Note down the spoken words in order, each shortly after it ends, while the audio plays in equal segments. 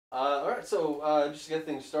Alright, so just to get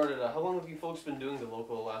things started, how long have you folks been doing the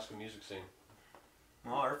local Alaska music scene?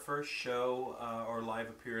 Well, our first show, or live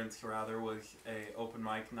appearance rather, was a open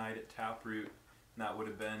mic night at Taproot. And that would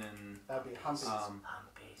have been in... That'd be Humpy's.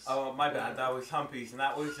 Oh, my bad. That was Humpy's, and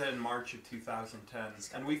that was in March of 2010.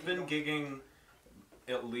 And we've been gigging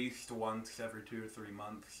at least once every 2 or 3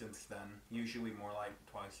 months since then. Usually more like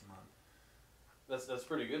twice a month. That's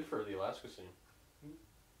pretty good for the Alaska scene.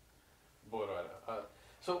 Boy, do I know.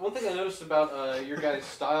 So one thing I noticed about your guys'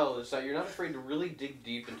 style is that you're not afraid to really dig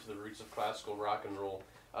deep into the roots of classical rock and roll.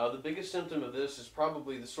 The biggest symptom of this is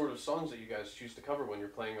probably the sort of songs that you guys choose to cover when you're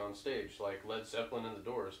playing on stage, like Led Zeppelin and The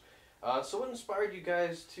Doors. So what inspired you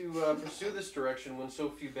guys to pursue this direction when so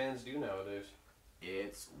few bands do nowadays?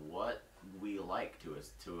 It's what we like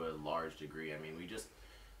to a large degree. I mean,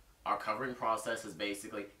 our covering process is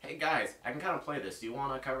basically, hey guys, I can kind of play this. Do you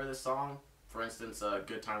want to cover this song? For instance,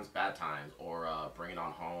 Good Times, Bad Times, or Bring It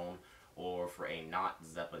On Home, or for a not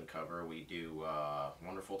Zeppelin cover, we do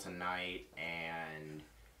Wonderful Tonight, and...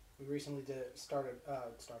 We recently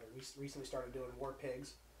recently started doing War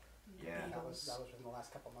Pigs. Yeah. That was within the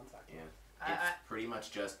last couple months, actually. Yeah. It's pretty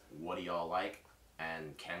much just, what do y'all like,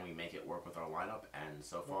 and can we make it work with our lineup? And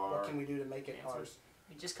so far... What can we do to make it ours?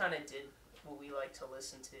 We just kind of did what we like to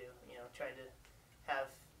listen to, tried to have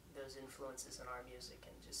those influences in our music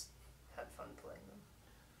and just had fun playing them.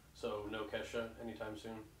 So no Kesha anytime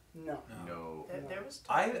soon? No. There was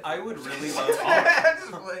talk. I would really love...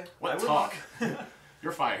 What talk?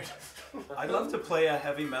 You're fired. I'd love to play a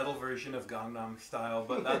heavy metal version of Gangnam Style,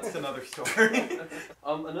 but that's another story.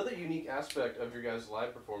 Another unique aspect of your guys'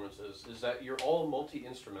 live performances is that you're all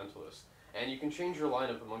multi-instrumentalists, and you can change your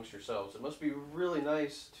lineup amongst yourselves. It must be really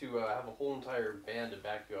nice to have a whole entire band to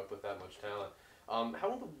back you up with that much talent.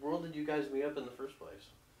 How in the world did you guys meet up in the first place?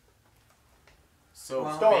 So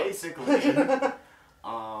basically,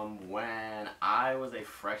 when I was a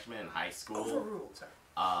freshman in high school,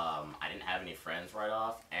 I didn't have any friends right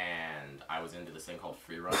off, and I was into this thing called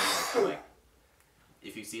free running. Like,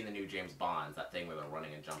 if you've seen the new James Bond, that thing where they're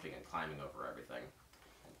running and jumping and climbing over everything.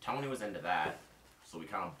 And Tony was into that, so we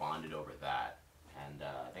kind of bonded over that. And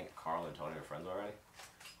I think Carl and Tony are friends already.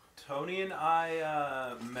 Tony and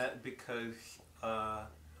I met because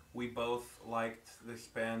we both liked this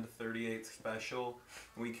band 38 Special.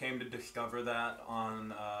 We came to discover that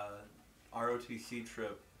on ROTC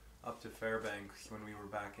trip up to Fairbanks when we were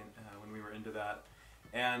when we were into that.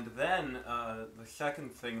 And then the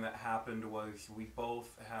second thing that happened was we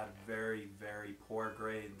both had very, very poor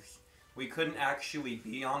grades. We couldn't actually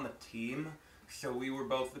be on the team, so we were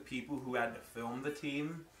both the people who had to film the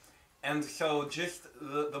team. And so just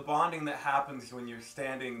the bonding that happens when you're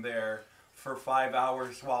standing there for 5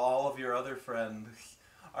 hours while all of your other friends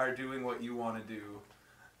are doing what you want to do.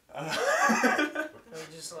 It was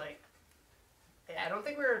just like, I don't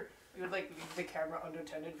think we would like the camera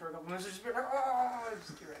unattended for a couple minutes, just be like,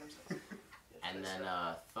 just do random stuff. And then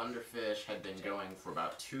Thunderfish had been going for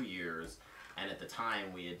about 2 years, and at the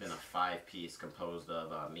time we had been a 5-piece composed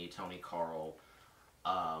of me, Tony, Carl,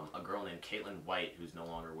 a girl named Caitlin White, who's no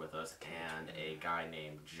longer with us, and a guy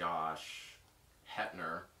named Josh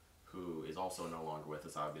Hepner, who is also no longer with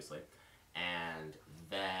us, obviously. And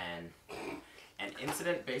then an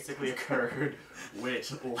incident basically occurred,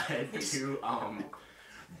 which led to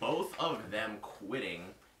both of them quitting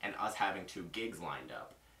and us having 2 gigs lined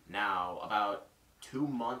up. Now, about 2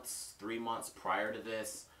 months, 3 months prior to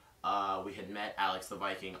this, we had met Alex the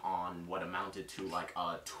Viking on what amounted to like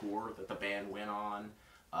a tour that the band went on,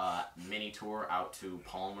 mini tour out to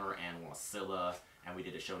Palmer and Wasilla, and we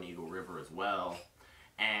did a show in Eagle River as well.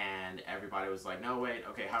 And everybody was like, no, wait,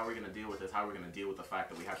 okay, how are we going to deal with this? How are we going to deal with the fact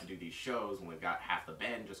that we have to do these shows when we've got half the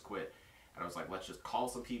band just quit? And I was like, let's just call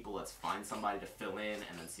some people, let's find somebody to fill in,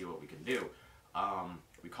 and then see what we can do.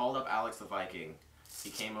 We called up Alex the Viking.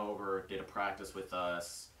 He came over, did a practice with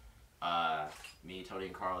us. Me, Tony,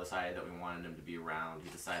 and Carl decided that we wanted him to be around. He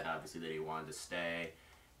decided, obviously, that he wanted to stay,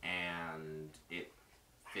 and it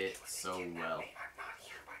fit so well.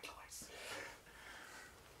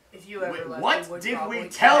 If you ever left, What did we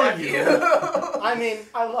tell you? I mean,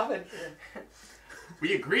 I love it.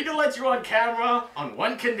 We agreed to let you on camera on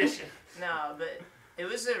one condition. No, but it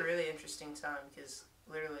was a really interesting time because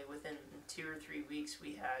literally within 2 or 3 weeks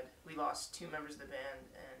we lost 2 members of the band,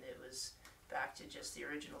 and it was back to just the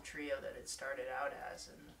original trio that it started out as,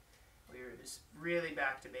 and we were just really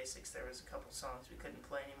back to basics. There was a couple songs we couldn't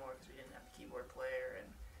play anymore because we didn't have a keyboard player,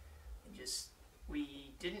 and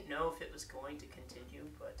we didn't know if it was going to continue,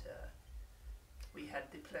 but we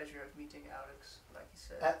had the pleasure of meeting Alex, like you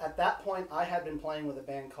said. At that point, I had been playing with a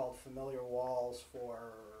band called Familiar Walls for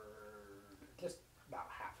just about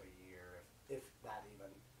half a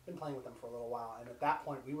playing with them for a little while, and at that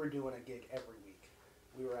point we were doing a gig every week.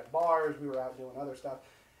 We were at bars, we were out doing other stuff,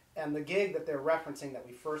 and the gig that they're referencing that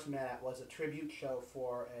we first met at was a tribute show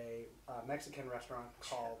for a Mexican restaurant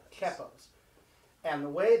called Chepo's. And the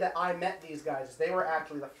way that I met these guys is they were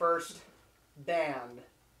actually the first band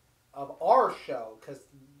of our show, because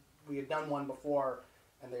we had done one before,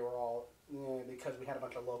 and they were all, because we had a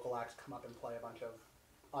bunch of local acts come up and play a bunch of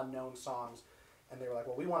unknown songs, and they were like,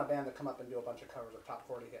 well, we want a band to come up and do a bunch of covers of top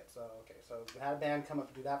 40 hits. So, okay, so we had a band come up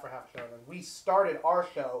and do that for half a show, and then we started our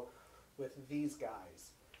show with these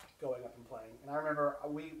guys going up and playing. And I remember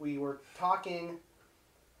we were talking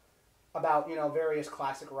about, various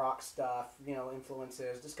classic rock stuff,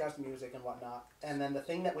 influences, discussed music and whatnot. And then the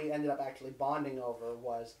thing that we ended up actually bonding over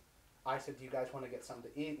was, I said, do you guys want to get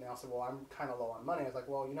something to eat? And they all said, well, I'm kind of low on money. I was like,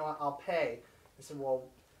 well, you know what, I'll pay. They said, well,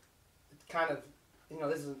 it's kind of,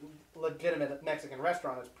 this is a legitimate Mexican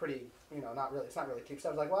restaurant. It's pretty, it's not really cheap. So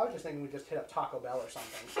I was like, well, I was just thinking we just hit up Taco Bell or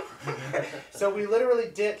something. So we literally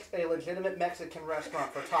ditched a legitimate Mexican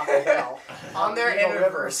restaurant for Taco Bell on their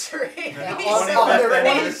anniversary. on their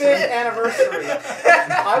 25th anniversary.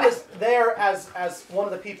 I was there as one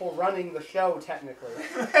of the people running the show, technically.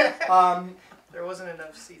 There wasn't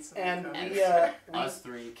enough seats. And us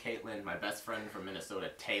three, Caitlin, my best friend from Minnesota,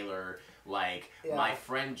 Taylor, my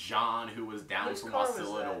friend John, who was down from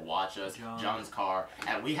Wasilla to watch us, John's car,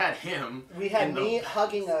 and we had him. We had me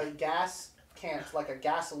hugging a gas can, like a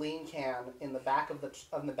gasoline can, in the back of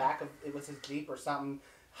it was his Jeep or something,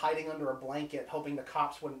 hiding under a blanket, hoping the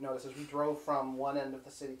cops wouldn't notice as we drove from one end of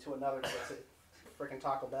the city to another to the freaking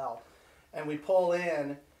Taco Bell, and we pull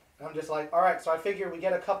in. And I'm just like, all right, so I figure we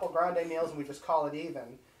get a couple grande meals and we just call it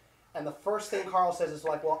even. And the first thing Carl says is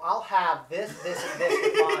like, well, I'll have this, and this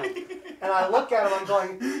with mine. And I look at him, I'm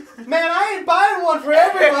going, man, I ain't buying one for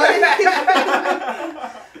everybody.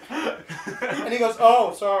 And he goes,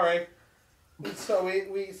 oh, sorry. And so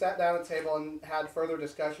we sat down at the table and had further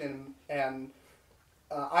discussion, and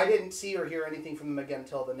I didn't see or hear anything from them again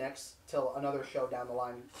till another show down the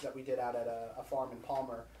line that we did out at a farm in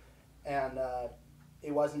Palmer. And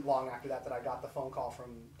it wasn't long after that I got the phone call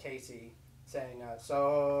from Casey saying,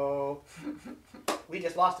 so we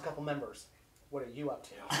just lost a couple members. What are you up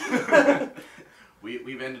to?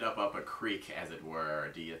 We've ended up a creek, as it were.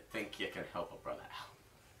 Do you think you can help a brother out?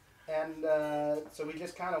 And so we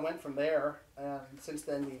just kind of went from there. And since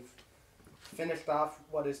then, we've finished off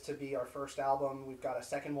what is to be our first album. We've got a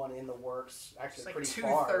second one in the works. Actually, it's pretty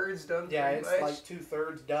like far. 2/3 done. Yeah, it's like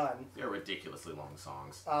 2/3 done. They're ridiculously long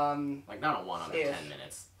songs. Not a one under 10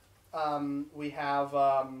 minutes. We have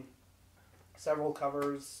several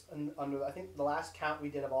covers under. I think the last count we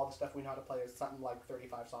did of all the stuff we know how to play is something like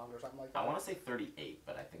 35 songs or something like that. I want to say 38,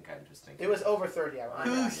 but I think I'm just thinking. It was over 30. I remember.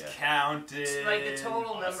 Who's counted? Like the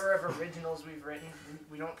total number of originals we've written.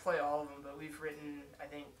 We don't play all of them, but we've written, I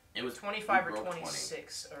think, it was 25 or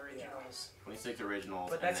 26 originals. 26 originals.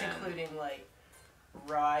 But that's including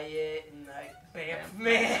Riot and Bamf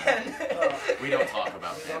Man. We don't talk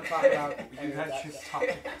about that. We don't talk about You guys should talk.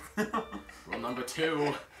 Rule number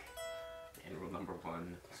 2 and rule number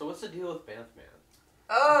 1. So what's the deal with Banff Man?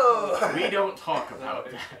 Oh! We don't talk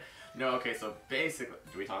about that. No, okay, so basically,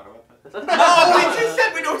 do we talk about that? No, we just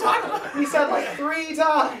said we don't talk about it. He said like 3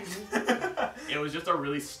 times. It was just a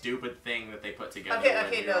really stupid thing that they put together. Okay, when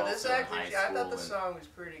we were this also in actually, high I thought the school song was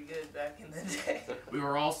pretty good back in the day. We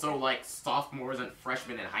were also sophomores and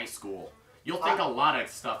freshmen in high school. You'll think a lot of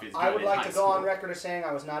stuff is good I would in like high to go school. on record as saying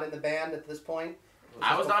I was not in the band at this point.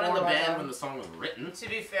 I was not in the before my band time. when the song was written. To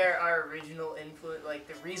be fair, our original influence,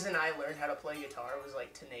 the reason I learned how to play guitar was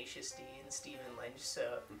Tenacious D and Stephen Lynch,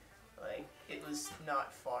 so it was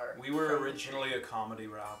not far. We were originally a comedy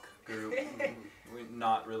rock group.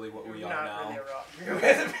 Not really what we are not now. really a rock group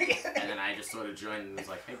at the beginning. And then I just sort of joined and was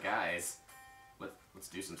like, hey guys, let's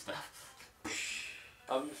do some stuff.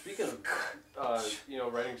 Speaking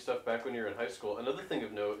of, writing stuff back when you were in high school, another thing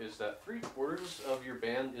of note is that 3/4 of your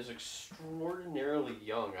band is extraordinarily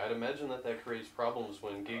young. I'd imagine that creates problems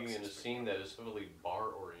when gigging in a scene that is heavily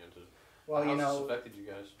bar-oriented. Well, How's this affected you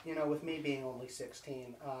guys? With me being only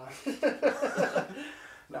 16,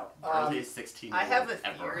 no. Early 16. I have a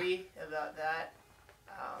theory about that.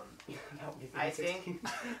 I think, 16.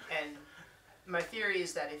 and my theory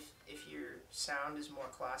is that if your sound is more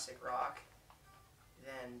classic rock,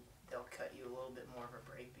 then they'll cut you a little bit more of a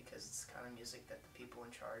break because it's the kind of music that the people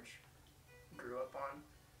in charge grew up on.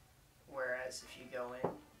 Whereas if you go in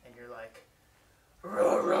and you're like,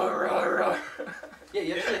 rah, rah, rah, rah. Yeah,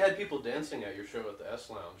 you actually had people dancing at your show at the S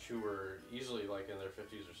Lounge who were easily in their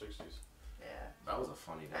 50s or 60s. Yeah. That was a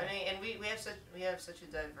funny day. I mean, and we have such a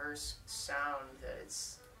diverse sound that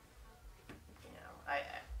it's,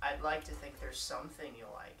 I'd like to think there's something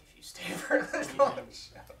you'll like if you stay for this long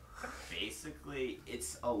show. Basically,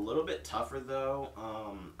 it's a little bit tougher though.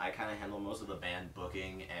 I kind of handle most of the band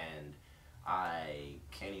booking, and I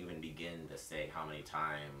can't even begin to say how many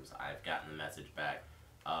times I've gotten the message back.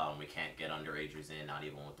 We can't get underagers in, not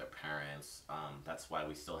even with their parents. That's why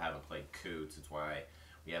we still haven't played Coots. It's why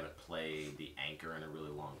we haven't played the Anchor in a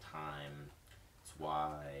really long time. It's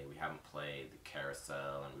why we haven't played the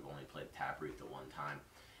Carousel, and we've only played Taproot the one time.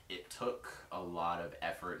 It took a lot of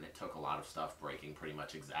effort, and it took a lot of stuff breaking pretty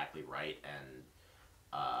much exactly right, and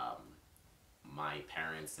my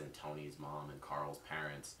parents and Tony's mom and Carl's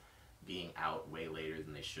parents being out way later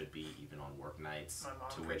than they should be, even on work nights. My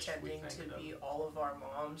mom to which we pretending to thank them. be all of our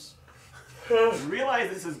moms. You realize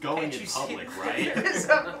this is going Can't in you see public, it? right?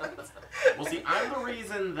 Well, see, I'm the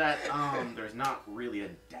reason that there's not really a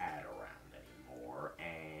dad around anymore,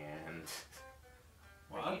 and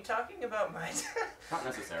Are you talking about my dad? not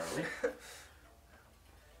necessarily.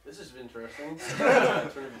 This is interesting. Turn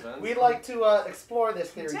of events. We'd like to explore this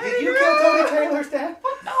theory. Daddy, Did you kill Tony Taylor's dad?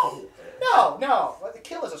 No, No.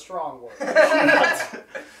 Kill is a strong word.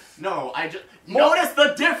 no, I just More- notice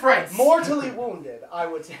the difference. Mortally wounded, I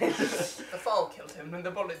would say. The fall killed him, and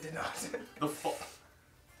the bullet did not.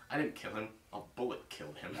 I didn't kill him. A bullet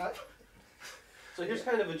killed him. So here's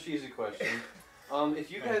kind of a cheesy question.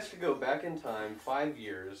 If you guys could go back in time 5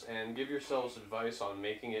 years and give yourselves advice on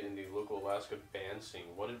making it in the local Alaska band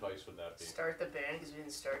scene, what advice would that be? Start the band because we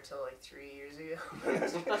didn't start till like 3 years ago.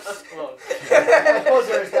 Well, I suppose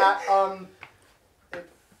there's that.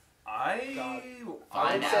 I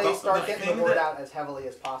I would Yeah, say the start getting the thing word that- out as heavily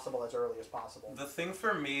as possible, as early as possible. The thing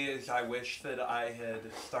for me is I wish that I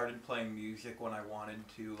had started playing music when I wanted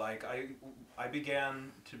to. Like, I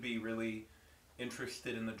began to be really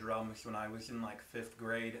interested in the drums when I was in like 5th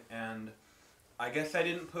grade, and I guess I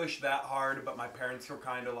didn't push that hard, but my parents were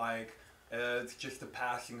kind of like, it's just a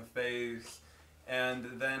passing phase, and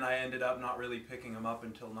then I ended up not really picking them up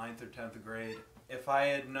until 9th or 10th grade. If I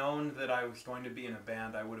had known that I was going to be in a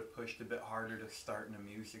band, I would have pushed a bit harder to start into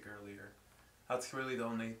music earlier. That's really the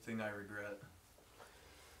only thing I regret.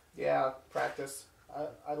 Yeah, practice.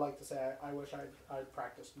 I'd like to say I wish I'd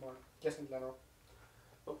practiced more, just in general.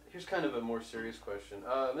 well, here's kind of a more serious question.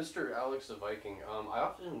 Mr. Alex the Viking, I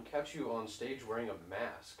often catch you on stage wearing a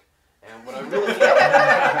mask. And what I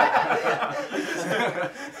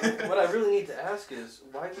really need to ask is,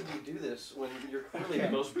 why would you do this when you're clearly the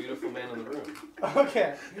most beautiful man in the room?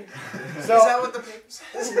 Okay. Is that what the paper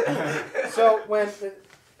says? So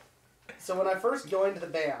when I first joined the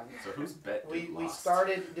band, So who's bet? we lost?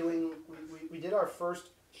 started doing we did our first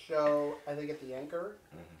show, I think, at the Anchor,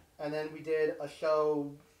 and then we did a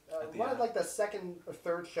show. At the One of Avenue. like the second or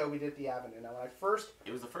third show we did at the Avenue. Now when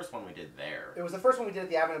It was the first one we did there. it was the first one we did at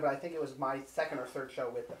the Avenue, but I think it was my second or third show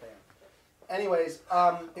with the band. Anyways,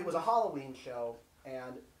 it was a Halloween show,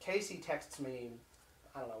 and Casey texts me,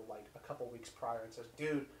 I don't know, like a couple weeks prior, and says,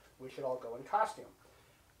 "Dude, we should all go in costume."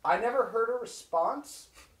 I never heard a response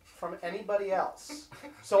from anybody else,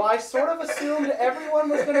 so I sort of assumed everyone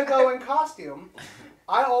was going to go in costume.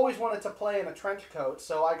 I always wanted to play in a trench coat,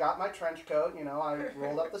 so I got my trench coat, I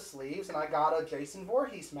rolled up the sleeves, and I got a Jason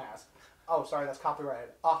Voorhees mask. Oh, sorry, that's copyrighted.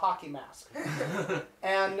 A hockey mask.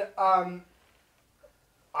 And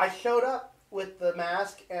I showed up with the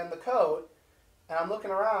mask and the coat, and I'm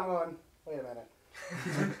looking around going, wait a minute.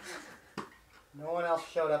 No one else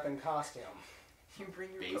showed up in costume. You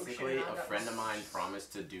bring your Basically, potion a out. friend of mine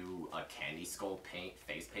promised to do a candy skull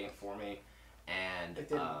face paint for me, and It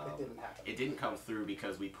didn't happen. it didn't come through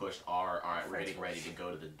because we pushed our all right. We're getting ready to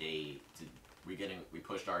go to the day. We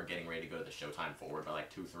pushed our getting ready to go to the showtime forward by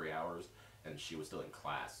like 2-3 hours, and she was still in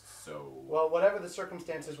class. So Well, whatever the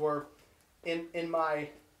circumstances were, in my,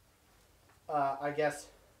 I guess,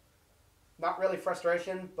 not really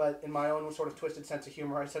frustration, but in my own sort of twisted sense of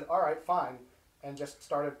humor, I said, all right, fine, and just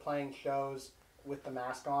started playing shows with the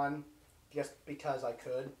mask on, just because I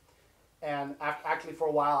could. And actually, for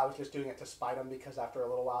a while, I was just doing it to spite them, because after a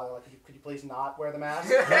little while, they're like, could you please not wear the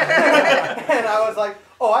mask? And I was like,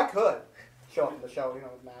 oh, I could show up in the show, with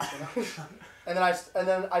the mask, And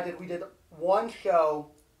then we did one show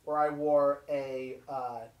where I wore a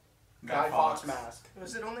Guy Fawkes mask.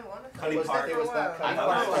 Was it only one? Cuddy It was Park. that Wow. Cuddy I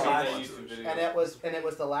Park thought I've it was song. seen the that last YouTube video. And it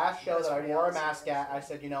was the last show That's that I pretty wore a awesome. mask at. I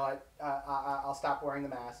said, I'll stop wearing the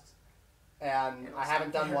masks, and It'll I haven't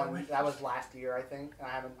stop done you one. wearing That was last year, I think, and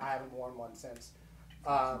I haven't worn one since.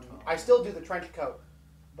 I still do the trench coat,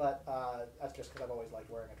 but that's just because I've always liked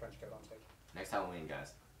wearing a trench coat on stage. next Halloween,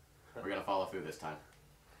 guys, we're gonna follow through this time.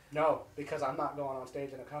 No, because I'm not going on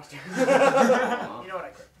stage in a costume. You know what I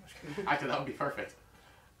could. Actually, that would be perfect.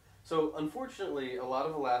 So, unfortunately, a lot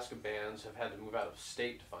of Alaska bands have had to move out of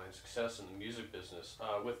state to find success in the music business,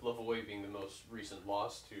 with Lavoie being the most recent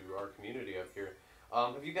loss to our community up here.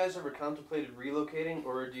 Have you guys ever contemplated relocating,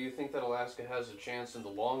 or do you think that Alaska has a chance in the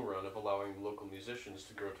long run of allowing local musicians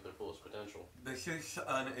to grow to their fullest potential? This is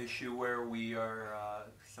an issue where we are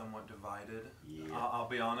somewhat divided. Yeah. I'll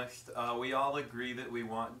be honest. We all agree that we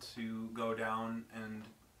want to go down and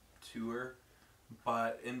tour,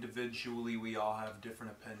 but individually we all have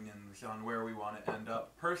different opinions on where we want to end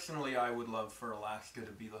up. Personally, I would love for Alaska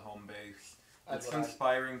to be the home base. It's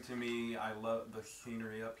inspiring to me. I love the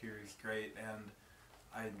scenery up here is great, and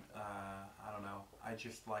I don't know. I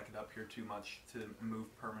just like it up here too much to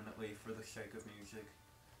move permanently for the sake of music.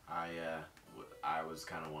 I was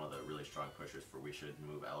kind of one of the really strong pushers for we should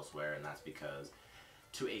move elsewhere, and that's because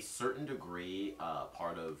to a certain degree,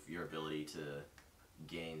 part of your ability to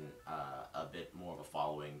gain a bit more of a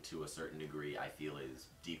following to a certain degree, I feel, is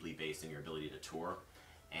deeply based in your ability to tour,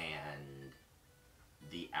 and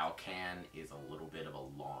the Alcan is a little bit of a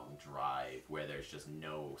long drive where there's just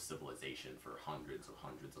no civilization for hundreds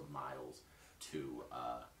of miles to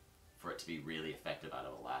for it to be really effective out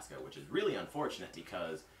of Alaska, which is really unfortunate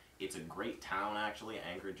because it's a great town actually.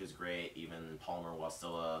 Anchorage is great, even Palmer,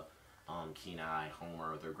 Wasilla, Kenai,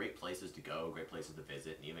 Homer, they're great places to go, great places to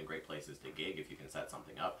visit, and even great places to gig if you can set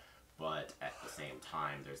something up. But at the same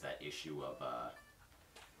time, there's that issue of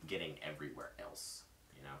getting everywhere else,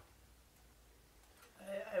 you know?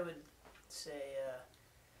 I would say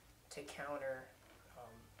to counter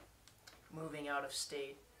moving out of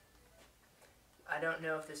state, I don't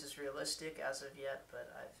know if this is realistic as of yet,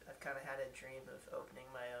 but I've kind of had a dream of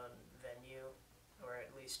opening my own venue, or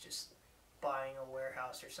at least just buying a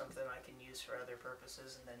warehouse or something I can use for other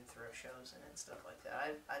purposes and then throw shows in it and stuff like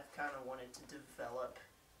that. I've kind of wanted to develop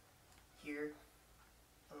here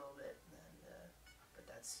a little bit, and but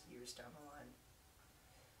that's years down the line.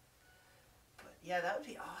 But yeah, that would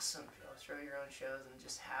be awesome to be able to throw your own shows and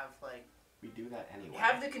just have like We do that anyway.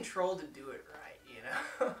 have the control to do it right, you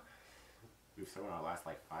know. We've thrown our last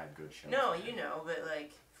like 5 good shows. No, you know, but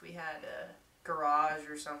like if we had a garage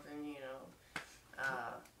or something, you know,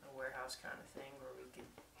 a warehouse kind of thing where we could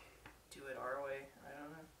do it our way. I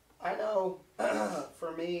don't know. I know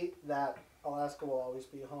for me that Alaska will always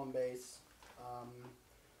be a home base,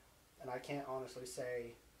 and I can't honestly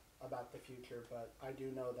say about the future, but I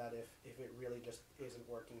do know that if it really just isn't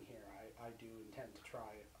working here, I do intend to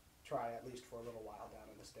try at least for a little while down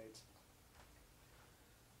in the States.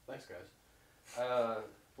 Thanks, guys.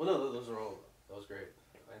 Well, no, that was great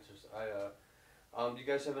answers. Do you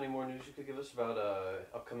guys have any more news you could give us about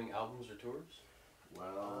upcoming albums or tours?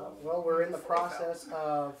 Well, we're in the process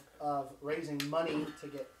of raising money to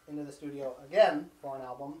get into the studio again for an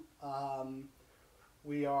album.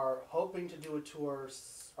 We are hoping to do a tour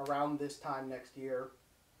around this time next year.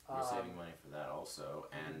 We're saving money for that also,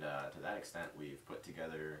 and to that extent, we're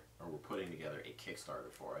putting together a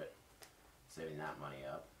Kickstarter for it, saving that money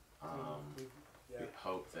up. We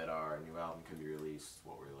hope that our new album can be released.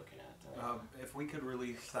 What we're looking at. If we could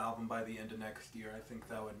release the album by the end of next year, I think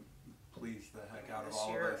that would please the heck out of This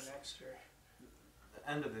all year of or us. next year? The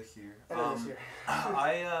end of this year. End of this year.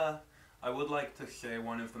 I would like to say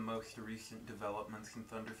one of the most recent developments in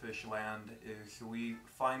Thunderfish land is we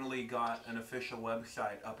finally got an official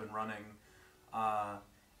website up and running.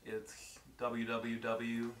 It's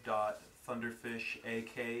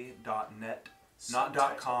www.thunderfishak.net, not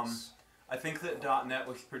 .com. I think that .net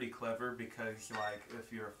was pretty clever because, like,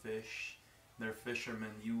 if you're a fish, they're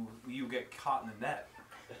fishermen, you get caught in a net.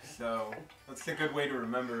 So that's a good way to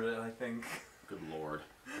remember it, I think. Good lord.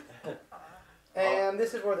 And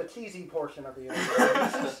this is where the cheesy portion of the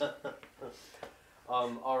interview.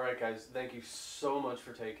 Alright guys, thank you so much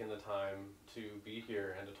for taking the time to be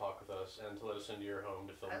here and to talk with us and to let us into your home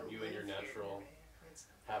to film you in your natural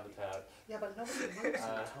habitat. Yeah, but nobody knows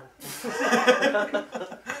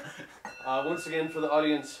Once again, for the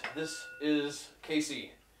audience, this is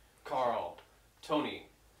Casey, Carl, Tony,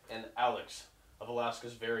 and Alex of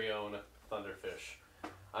Alaska's very own Thunderfish.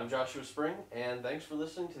 I'm Joshua Spring, and thanks for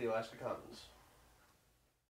listening to the Alaska Commons.